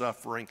you're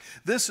suffering.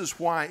 This is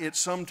why it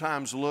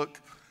sometimes looks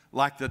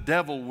like the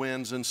devil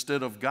wins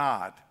instead of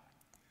God.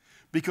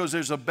 Because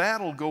there's a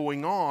battle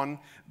going on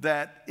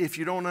that if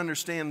you don't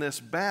understand this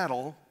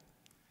battle,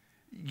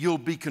 you'll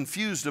be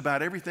confused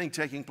about everything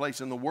taking place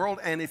in the world.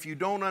 And if you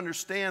don't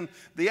understand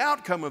the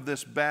outcome of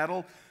this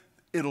battle,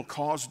 it'll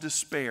cause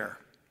despair.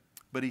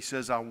 But he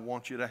says, I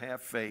want you to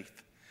have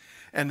faith.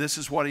 And this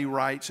is what he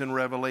writes in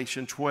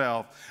Revelation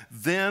 12.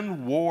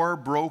 Then war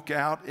broke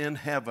out in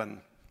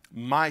heaven.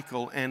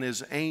 Michael and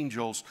his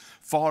angels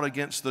fought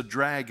against the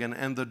dragon,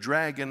 and the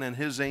dragon and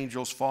his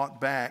angels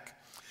fought back.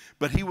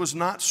 But he was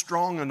not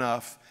strong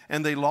enough,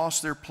 and they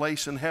lost their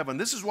place in heaven.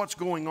 This is what's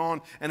going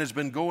on and has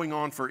been going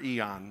on for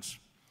eons.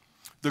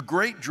 The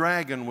great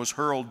dragon was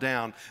hurled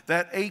down,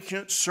 that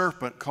ancient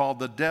serpent called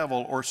the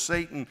devil or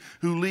Satan,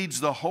 who leads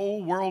the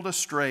whole world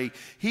astray.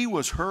 He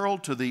was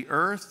hurled to the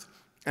earth,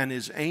 and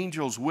his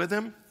angels with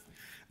him.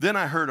 Then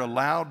I heard a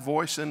loud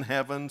voice in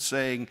heaven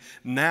saying,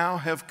 now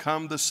have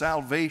come the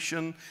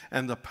salvation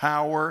and the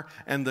power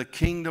and the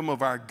kingdom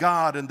of our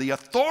God and the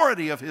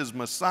authority of his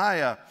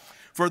Messiah.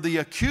 For the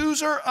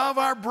accuser of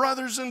our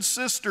brothers and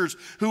sisters,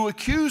 who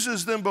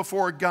accuses them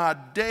before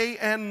God day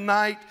and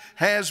night,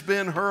 has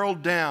been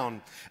hurled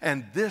down.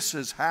 And this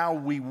is how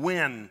we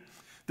win.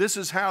 This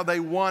is how they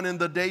won in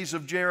the days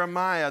of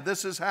Jeremiah.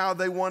 This is how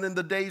they won in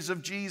the days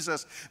of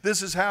Jesus.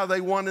 This is how they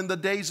won in the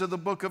days of the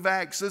book of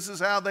Acts. This is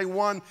how they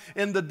won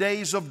in the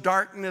days of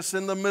darkness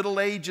in the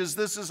Middle Ages.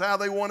 This is how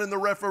they won in the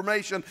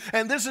Reformation.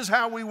 And this is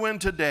how we win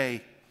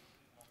today.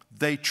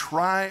 They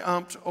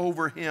triumphed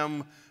over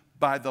him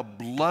by the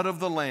blood of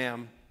the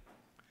Lamb,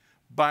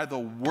 by the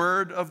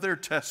word of their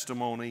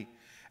testimony,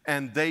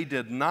 and they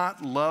did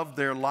not love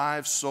their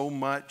lives so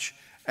much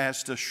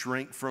as to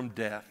shrink from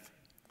death.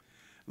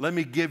 Let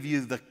me give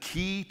you the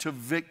key to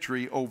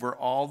victory over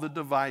all the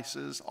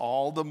devices,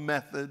 all the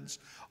methods,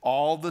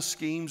 all the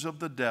schemes of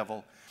the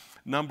devil.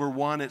 Number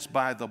one, it's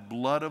by the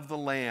blood of the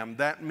Lamb.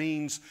 That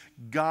means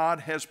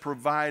God has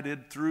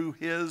provided through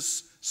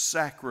his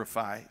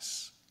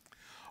sacrifice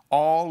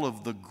all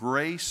of the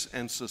grace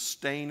and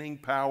sustaining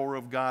power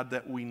of God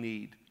that we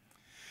need.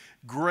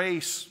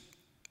 Grace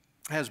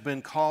has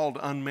been called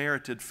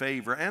unmerited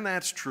favor, and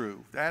that's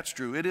true. That's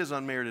true. It is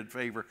unmerited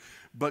favor.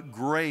 But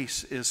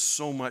grace is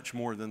so much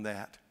more than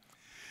that.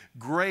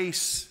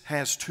 Grace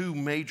has two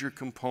major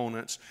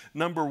components.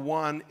 Number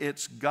one,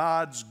 it's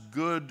God's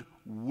good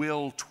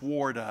will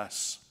toward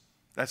us.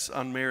 That's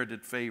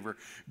unmerited favor.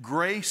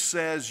 Grace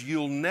says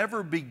you'll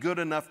never be good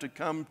enough to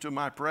come to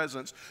my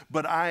presence,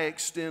 but I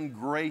extend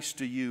grace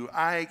to you.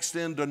 I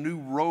extend a new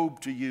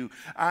robe to you.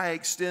 I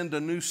extend a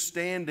new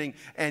standing,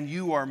 and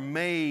you are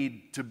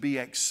made to be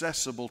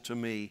accessible to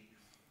me.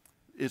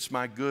 It's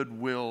my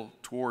goodwill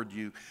toward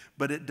you.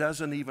 But it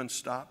doesn't even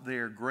stop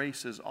there.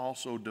 Grace is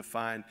also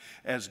defined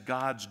as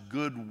God's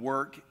good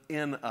work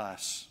in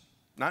us.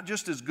 Not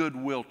just his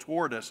goodwill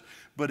toward us,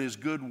 but his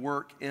good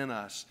work in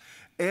us.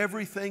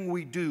 Everything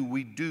we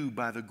do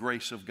by the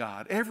grace of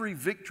God. Every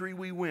victory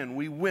we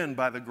win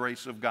by the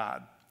grace of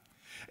God.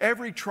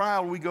 Every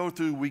trial we go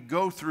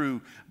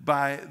through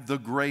by the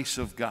grace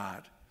of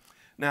God.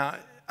 Now,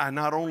 I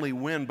not only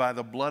win by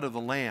the blood of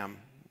the Lamb,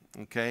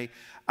 okay,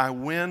 I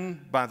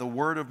win by the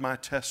word of my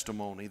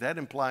testimony. That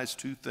implies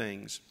two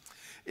things.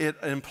 It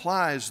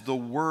implies the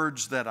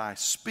words that I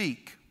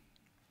speak,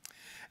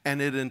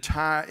 and it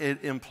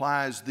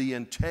implies the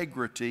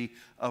integrity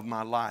of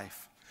my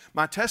life.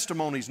 My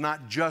testimony is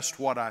not just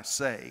what I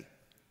say.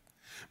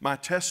 My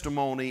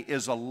testimony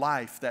is a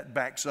life that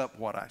backs up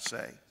what I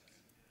say.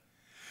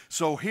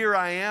 So here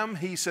I am.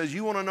 He says,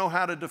 you want to know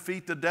how to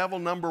defeat the devil?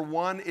 Number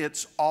one,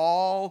 it's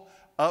all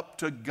up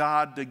to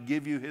God to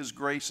give you his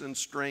grace and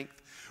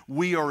strength.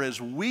 We are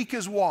as weak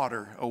as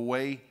water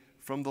away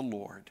from the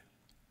Lord.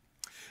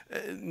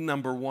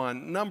 Number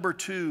one. Number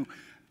two,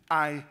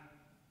 I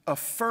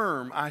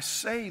affirm, I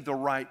say the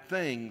right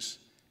things,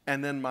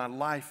 and then my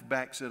life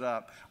backs it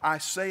up. I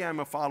say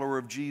I'm a follower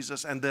of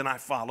Jesus, and then I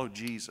follow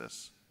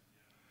Jesus.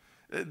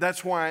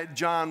 That's why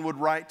John would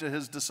write to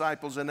his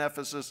disciples in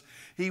Ephesus.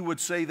 He would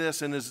say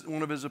this in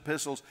one of his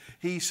epistles.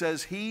 He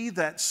says, he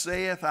that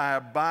saith I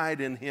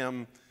abide in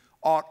him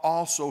ought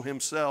also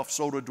himself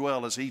so to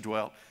dwell as he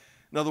dwelt.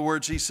 In other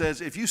words, he says,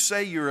 if you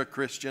say you're a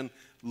Christian,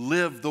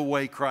 live the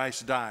way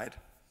Christ died.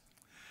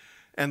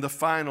 And the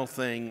final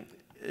thing,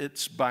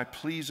 it's by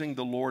pleasing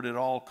the Lord at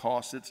all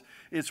costs.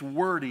 It's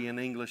wordy in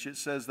English. It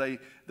says they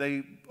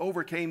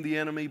overcame the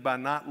enemy by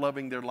not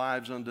loving their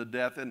lives unto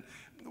death. And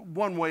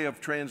one way of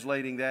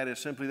translating that is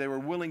simply they were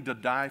willing to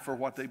die for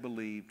what they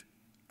believed.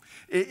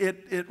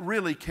 It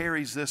really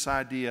carries this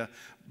idea,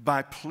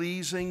 by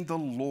pleasing the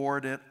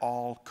Lord at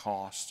all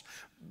costs.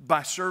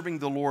 by serving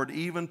the Lord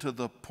even to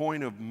the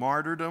point of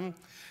martyrdom.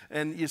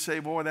 And you say,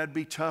 boy, that'd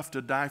be tough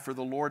to die for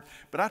the Lord.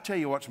 But I tell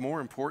you what's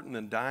more important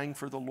than dying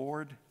for the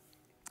Lord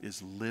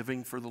is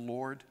living for the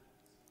Lord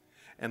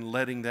and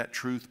letting that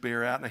truth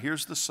bear out. Now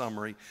here's the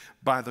summary.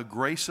 By the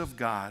grace of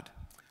God,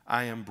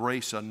 I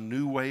embrace a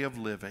new way of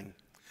living.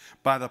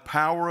 By the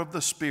power of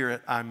the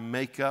Spirit, I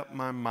make up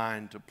my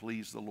mind to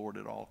please the Lord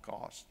at all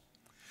costs.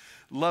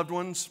 Loved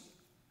ones,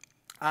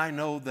 I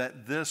know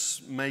that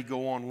this may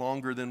go on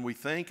longer than we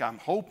think. I'm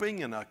hoping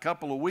in a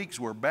couple of weeks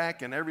we're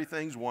back and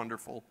everything's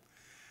wonderful.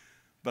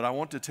 But I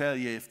want to tell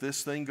you, if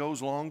this thing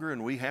goes longer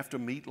and we have to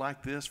meet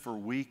like this for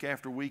week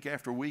after week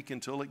after week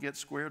until it gets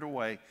squared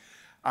away,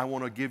 I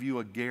want to give you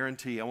a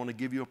guarantee. I want to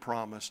give you a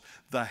promise.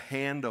 The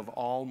hand of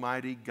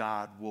Almighty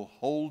God will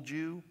hold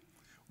you,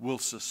 will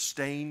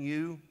sustain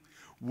you,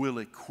 will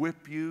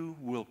equip you,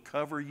 will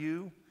cover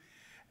you.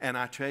 And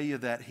I tell you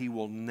that He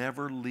will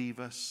never leave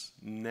us,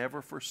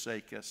 never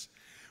forsake us.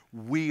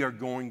 We are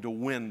going to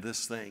win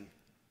this thing.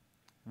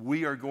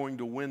 We are going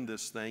to win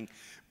this thing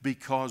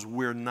because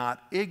we're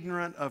not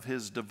ignorant of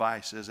His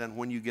devices. And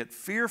when you get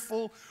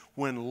fearful,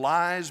 when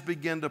lies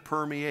begin to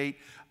permeate,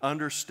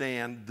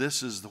 understand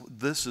this is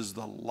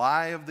the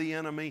lie of the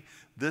enemy.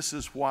 This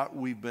is what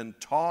we've been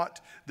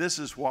taught. This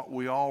is what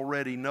we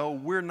already know.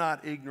 We're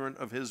not ignorant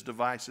of his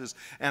devices,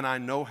 and I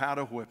know how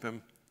to whip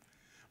him.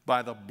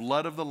 By the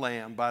blood of the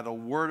Lamb, by the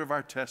word of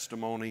our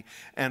testimony,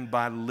 and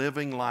by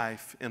living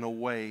life in a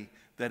way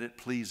that it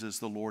pleases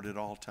the Lord at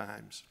all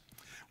times.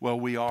 Well,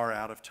 we are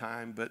out of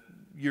time, but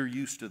you're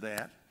used to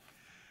that.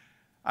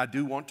 I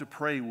do want to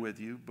pray with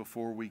you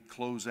before we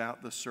close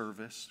out the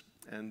service,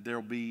 and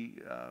there'll be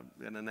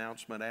an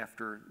announcement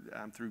after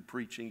I'm through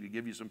preaching to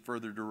give you some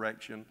further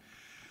direction.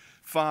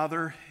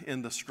 Father,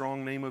 in the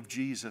strong name of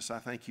Jesus, I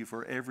thank you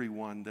for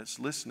everyone that's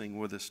listening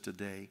with us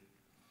today.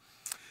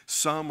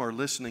 Some are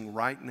listening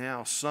right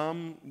now.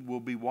 Some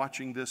will be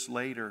watching this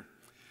later.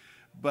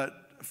 But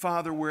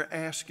Father, we're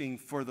asking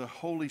for the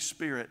Holy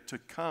Spirit to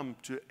come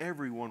to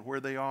everyone where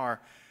they are.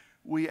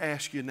 We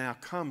ask you now,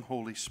 come,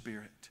 Holy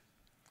Spirit.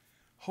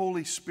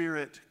 Holy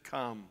Spirit,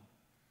 come.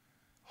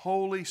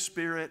 Holy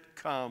Spirit,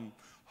 come.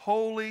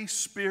 Holy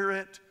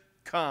Spirit,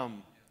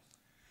 come.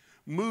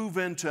 Move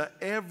into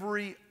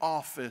every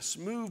office.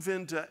 Move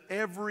into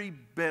every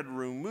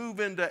bedroom. Move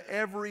into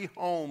every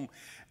home.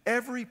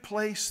 Every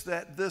place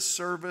that this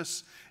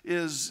service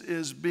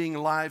is being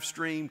live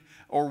streamed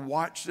or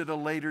watched at a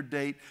later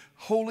date.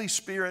 Holy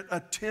Spirit,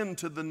 attend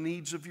to the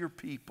needs of your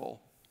people.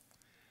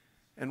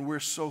 And we're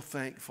so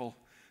thankful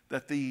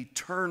that the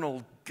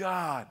eternal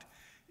God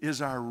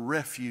is our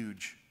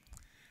refuge,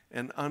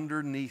 and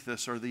underneath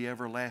us are the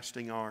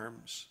everlasting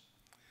arms.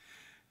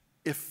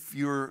 If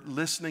you're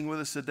listening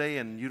with us today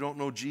and you don't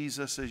know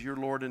Jesus as your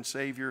Lord and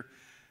Savior,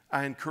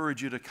 I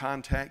encourage you to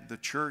contact the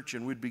church,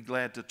 and we'd be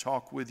glad to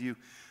talk with you.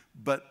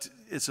 But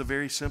it's a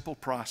very simple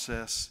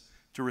process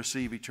to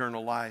receive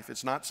eternal life.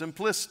 It's not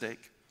simplistic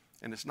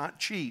and it's not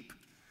cheap,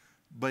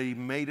 but he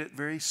made it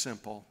very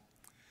simple.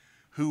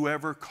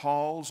 Whoever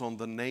calls on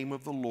the name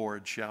of the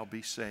Lord shall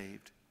be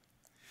saved.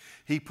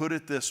 He put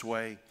it this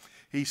way.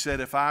 He said,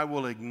 if I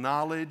will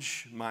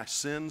acknowledge my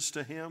sins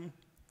to him,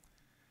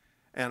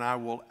 and I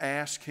will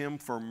ask him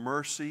for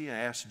mercy,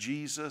 ask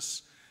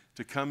Jesus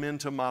to come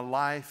into my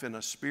life in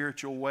a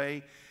spiritual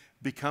way,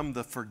 become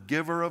the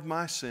forgiver of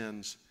my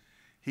sins,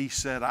 he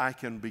said, I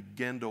can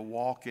begin to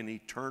walk in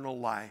eternal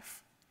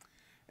life,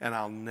 and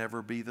I'll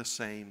never be the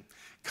same.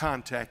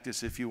 Contact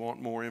us if you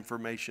want more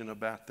information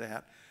about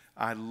that.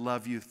 I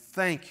love you.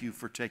 Thank you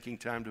for taking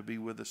time to be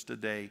with us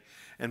today.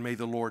 And may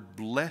the Lord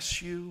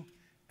bless you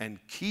and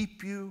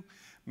keep you.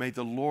 May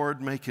the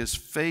Lord make his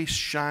face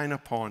shine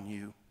upon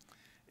you.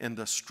 In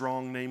the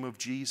strong name of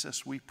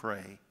Jesus we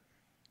pray.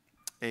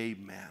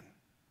 Amen.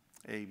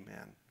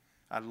 Amen.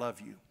 I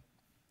love you.